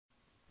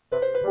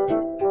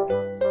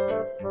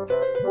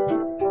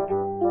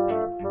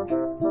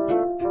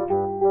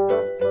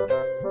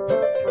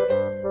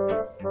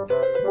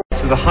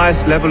the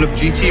highest level of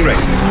GT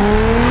racing.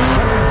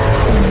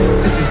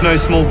 This is no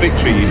small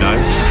victory, you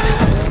know.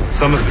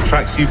 Some of the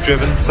tracks you've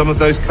driven, some of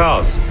those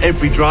cars.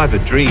 Every driver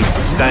dreams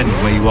of standing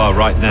where you are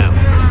right now.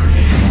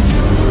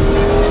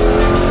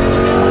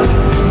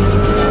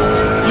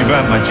 You've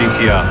earned my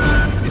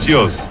GTR. It's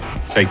yours.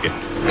 Take it.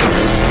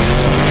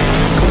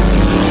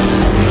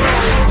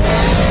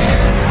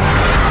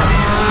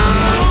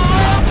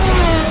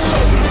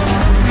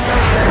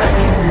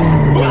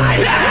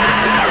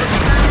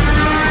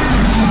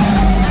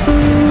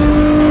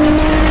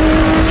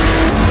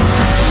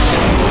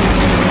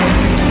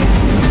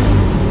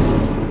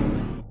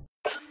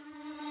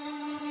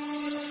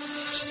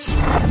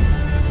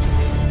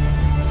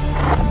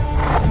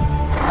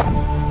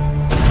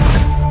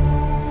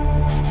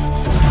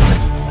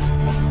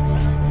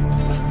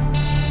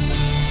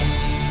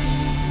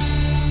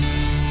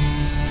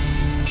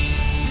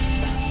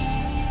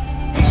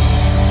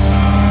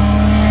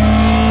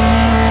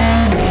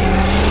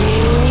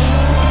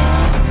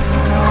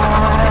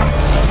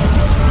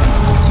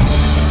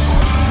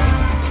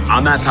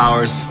 I'm Matt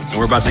Powers, and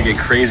we're about to get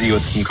crazy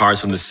with some cars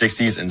from the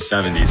 60s and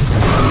 70s.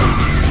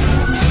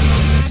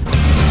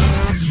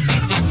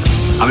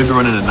 I'm gonna be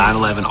running a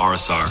 911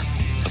 RSR.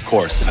 Of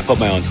course, I put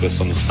my own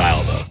twist on the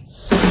style, though.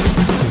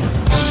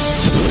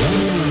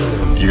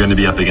 You're gonna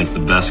be up against the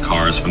best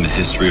cars from the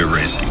history of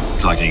racing. You're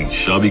talking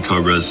Shelby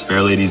Cobras,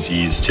 Fairlady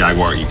Z's,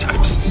 Jaguar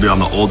E-Types. You'll be on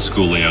the old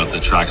school layouts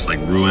at tracks like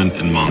Rouen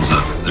and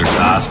Monza. They're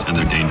fast and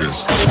they're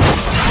dangerous.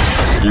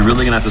 You're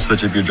really gonna have to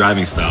switch up your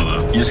driving style,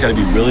 though. You just gotta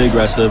be really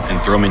aggressive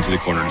and throw them into the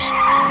corners.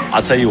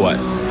 I'll tell you what,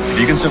 if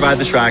you can survive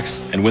the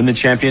tracks and win the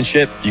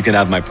championship, you can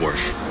have my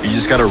Porsche. You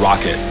just gotta rock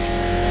it.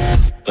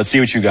 Let's see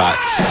what you got.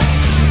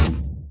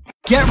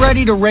 Get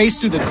ready to race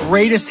through the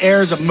greatest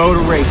eras of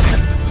motor racing.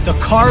 The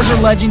cars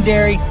are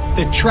legendary,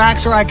 the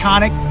tracks are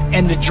iconic,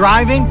 and the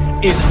driving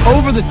is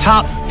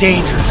over-the-top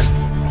dangerous.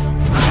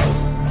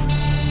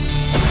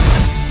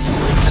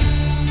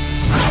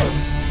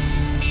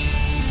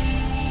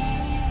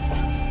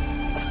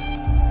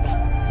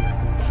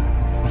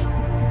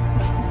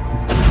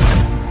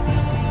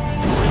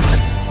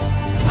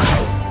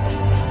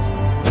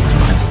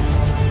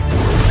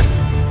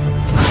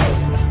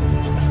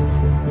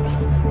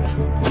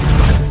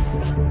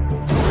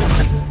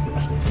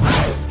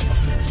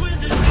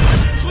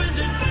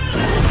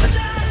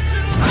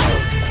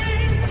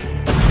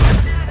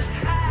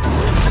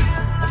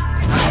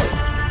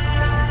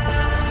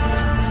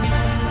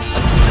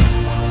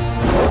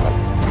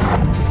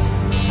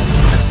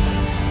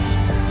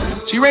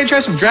 So you ready to try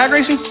some drag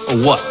racing, or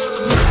what?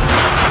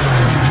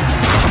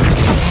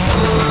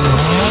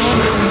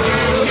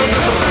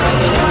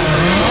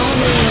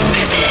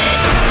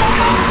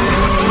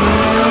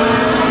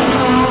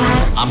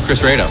 I'm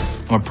Chris Rado.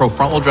 I'm a pro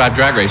front-wheel drive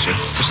drag racer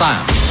for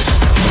Scion.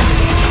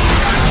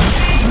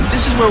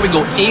 This is where we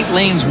go 8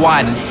 lanes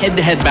wide in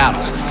head-to-head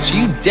battles, so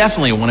you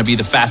definitely want to be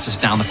the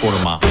fastest down the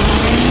quarter mile.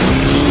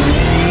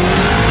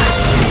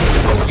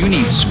 You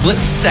need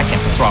split-second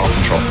throttle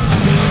control.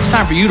 It's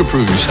time for you to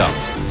prove yourself.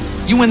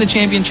 You win the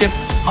championship,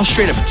 I'll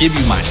straight up give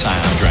you my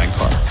Scion drag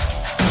car.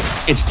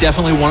 It's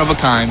definitely one of a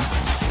kind.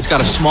 It's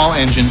got a small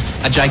engine,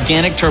 a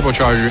gigantic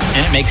turbocharger,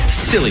 and it makes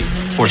silly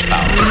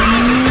horsepower.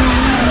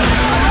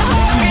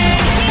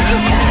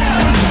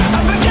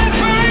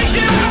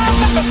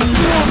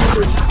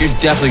 You're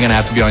definitely gonna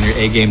have to be on your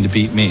A game to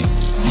beat me.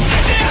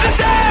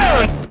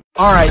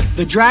 All right,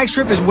 the drag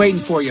strip is waiting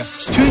for you.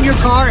 Tune your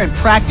car and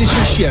practice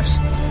your shifts.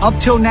 Up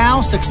till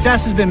now,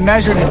 success has been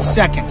measured in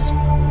seconds.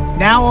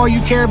 Now all you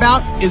care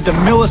about is the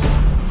millisecond.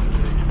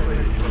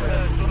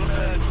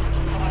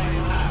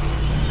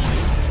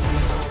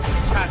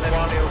 That's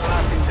why they were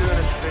happy doing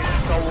it,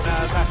 so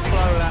now that's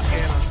slow that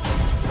in.